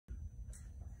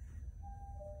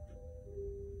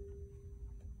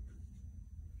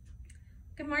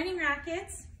Good morning,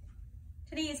 Rockets.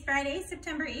 Today is Friday,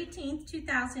 September 18th,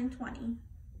 2020.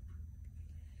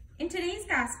 In today's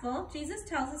gospel, Jesus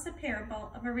tells us a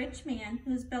parable of a rich man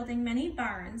who is building many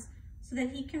barns so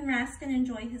that he can rest and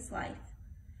enjoy his life.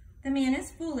 The man is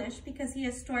foolish because he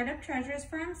has stored up treasures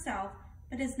for himself,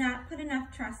 but has not put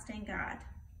enough trust in God.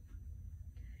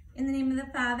 In the name of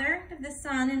the Father, of the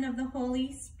Son, and of the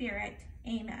Holy Spirit,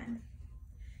 amen.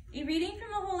 A reading from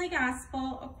the Holy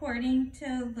Gospel according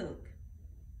to Luke.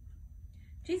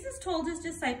 Jesus told his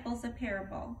disciples a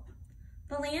parable.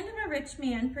 The land of a rich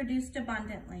man produced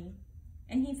abundantly,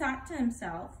 and he thought to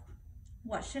himself,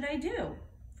 "What should I do?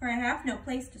 For I have no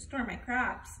place to store my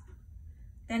crops."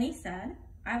 Then he said,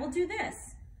 "I will do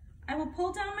this. I will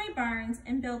pull down my barns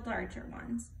and build larger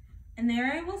ones, and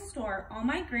there I will store all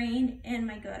my grain and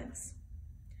my goods.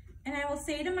 And I will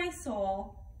say to my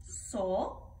soul,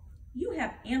 'Soul, you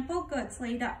have ample goods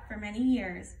laid up for many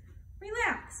years.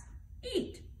 Relax,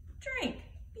 eat, drink,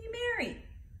 be merry.'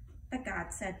 But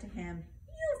God said to him,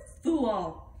 'You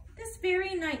fool! This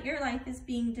very night your life is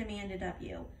being demanded of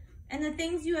you, and the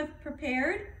things you have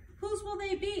prepared, whose will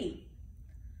they be?'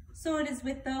 So it is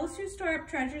with those who store up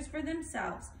treasures for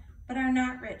themselves, but are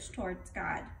not rich towards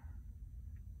God."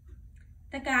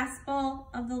 The Gospel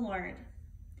of the Lord.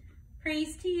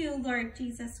 Praise to you, Lord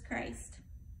Jesus Christ.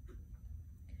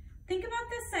 Think about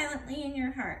this silently in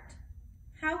your heart.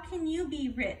 How can you be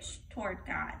rich toward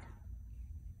God?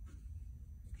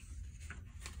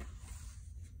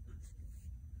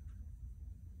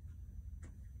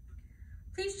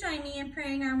 Please join me in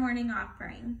praying our morning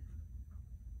offering.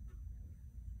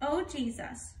 O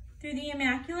Jesus, through the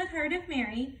Immaculate Heart of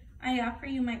Mary, I offer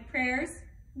you my prayers,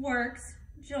 works,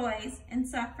 joys, and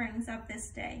sufferings of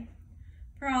this day.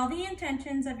 For all the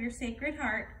intentions of your Sacred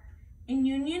Heart, in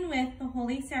union with the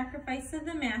holy sacrifice of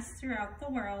the Mass throughout the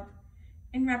world,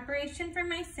 in reparation for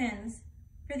my sins,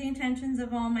 for the intentions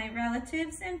of all my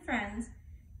relatives and friends,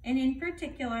 and in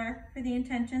particular for the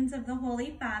intentions of the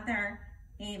Holy Father.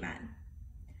 Amen.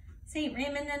 Saint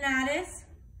Raymond Nonatus,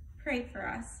 pray for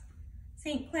us.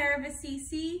 Saint Clare of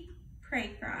Assisi,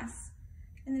 pray for us.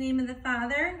 In the name of the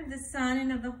Father, and of the Son,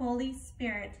 and of the Holy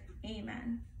Spirit.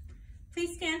 Amen.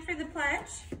 Please stand for the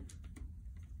pledge.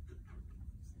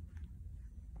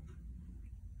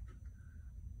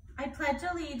 I pledge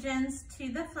allegiance to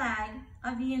the flag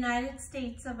of the United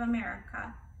States of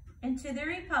America and to the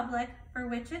republic for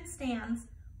which it stands,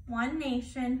 one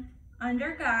nation,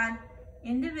 under God,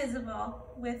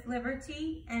 indivisible, with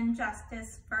liberty and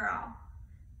justice for all.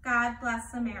 God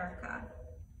bless America.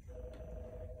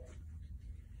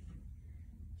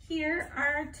 Here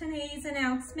are today's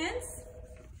announcements.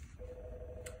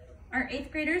 Our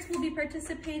 8th graders will be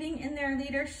participating in their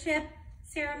leadership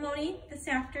ceremony this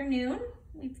afternoon.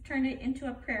 We've turned it into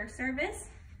a prayer service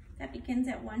that begins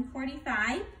at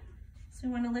 1:45. So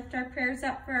we want to lift our prayers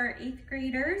up for our 8th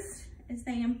graders as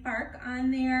they embark on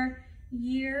their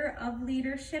year of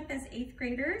leadership as 8th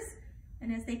graders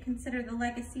and as they consider the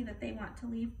legacy that they want to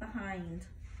leave behind.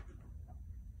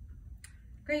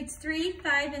 Grades 3,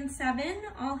 5, and 7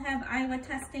 all have Iowa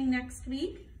testing next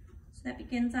week. So that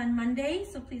begins on Monday.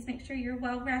 So please make sure you're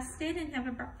well rested and have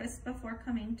a breakfast before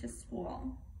coming to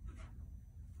school.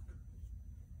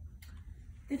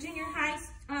 The junior high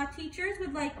teachers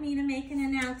would like me to make an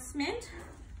announcement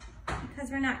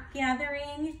because we're not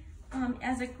gathering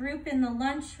as a group in the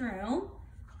lunchroom.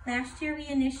 Last year we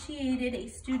initiated a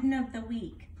Student of the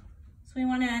Week. So we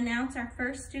want to announce our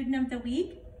first Student of the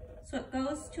Week. So it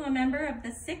goes to a member of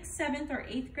the 6th, 7th, or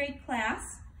 8th grade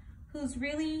class who's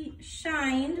really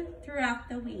shined throughout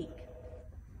the week.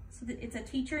 So it's a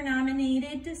teacher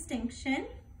nominated distinction,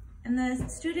 and the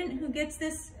student who gets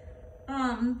this,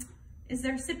 is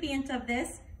the recipient of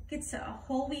this, gets a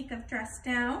whole week of dress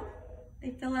down.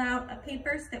 They fill out a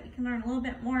paper so that we can learn a little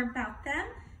bit more about them,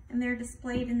 and they're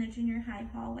displayed in the junior high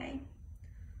hallway.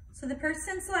 So the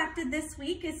person selected this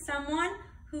week is someone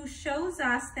who shows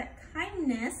us that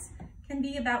kindness can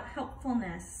be about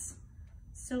helpfulness.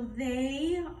 So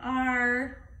they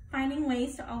are finding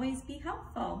ways to always be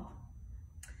helpful.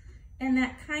 And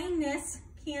that kindness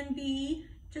can be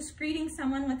just greeting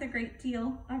someone with a great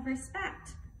deal of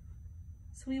respect.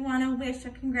 So we want to wish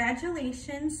a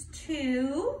congratulations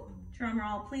to, drum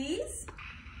roll please,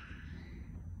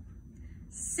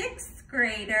 6th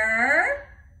grader,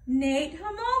 Nate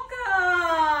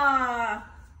Homolka.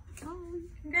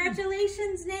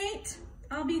 Congratulations, Nate.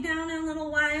 I'll be down in a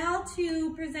little while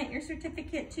to present your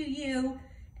certificate to you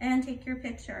and take your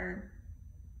picture.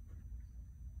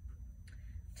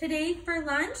 Today for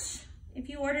lunch, if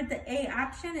you ordered the A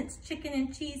option, it's chicken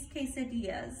and cheese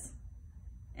quesadillas.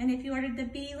 And if you ordered the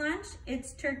B lunch,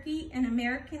 it's turkey and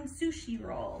American sushi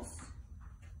rolls.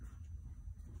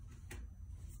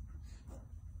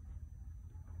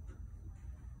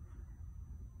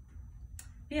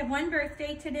 We have one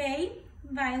birthday today,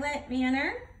 Violet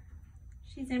Manor.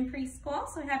 She's in preschool,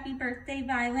 so happy birthday,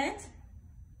 Violet.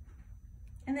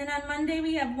 And then on Monday,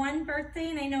 we have one birthday,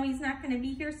 and I know he's not going to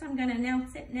be here, so I'm going to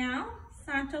announce it now.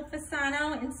 Santo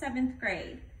Fasano in 7th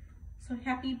grade. So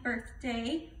happy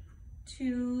birthday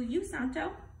to you,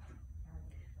 Santo.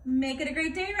 Make it a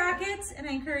great day, Rockets, and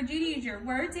I encourage you to use your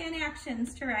words and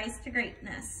actions to rise to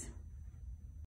greatness.